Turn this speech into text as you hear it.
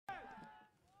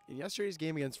In yesterday's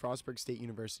game against Frostburg State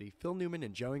University, Phil Neumann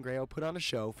and Joe Ingrao put on a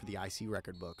show for the IC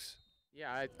record books.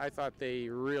 Yeah, I thought they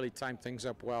really timed things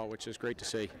up well, which is great to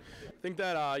see. I think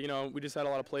that, we just had a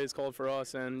lot of plays called for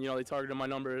us, and, they targeted my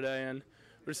number today, and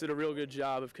we just did a real good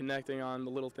job of connecting on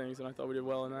the little things, and I thought we did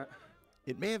well in that.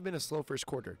 It may have been a slow first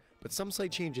quarter, but some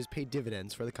slight changes paid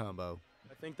dividends for the combo.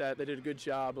 I think that they did a good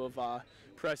job of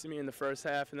pressing me in the first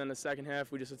half, and then the second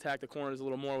half we just attacked the corners a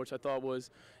little more, which I thought was,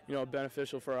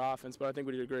 beneficial for our offense, but I think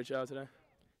we did a great job today.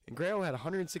 Ingrao had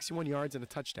 161 yards and a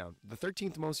touchdown, the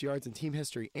 13th most yards in team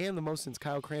history and the most since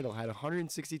Kyle Crandall had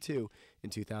 162 in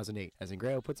 2008, as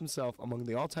Ingrao puts himself among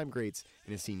the all-time greats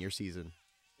in his senior season.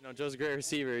 Joe's a great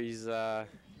receiver. He's going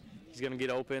to get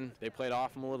open. They played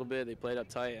off him a little bit. They played up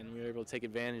tight, and we were able to take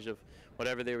advantage of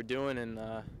whatever they were doing, and,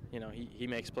 he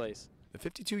makes plays. The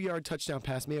 52-yard touchdown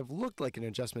pass may have looked like an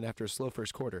adjustment after a slow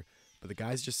first quarter, but the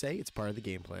guys just say it's part of the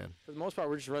game plan. For the most part,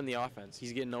 we're just running the offense.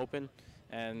 He's getting open,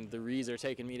 and the reads are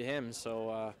taking me to him,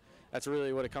 so that's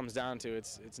really what it comes down to.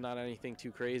 It's not anything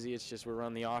too crazy. It's just we're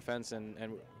running the offense, and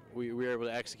we were able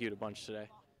to execute a bunch today.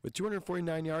 With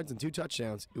 249 yards and 2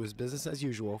 touchdowns, it was business as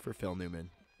usual for Phil Neumann.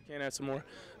 Can't ask some more.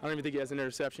 I don't even think he has an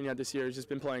interception yet this year. He's just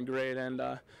been playing great, and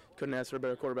couldn't ask for a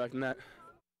better quarterback than that.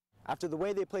 After the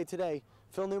way they played today,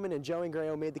 Phil Neumann and Joe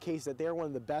Ingrao made the case that they're one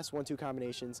of the best 1-2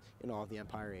 combinations in all of the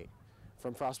Empire 8.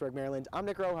 From Frostburg, Maryland, I'm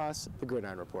Nick Rojas, the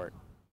Gridiron Report.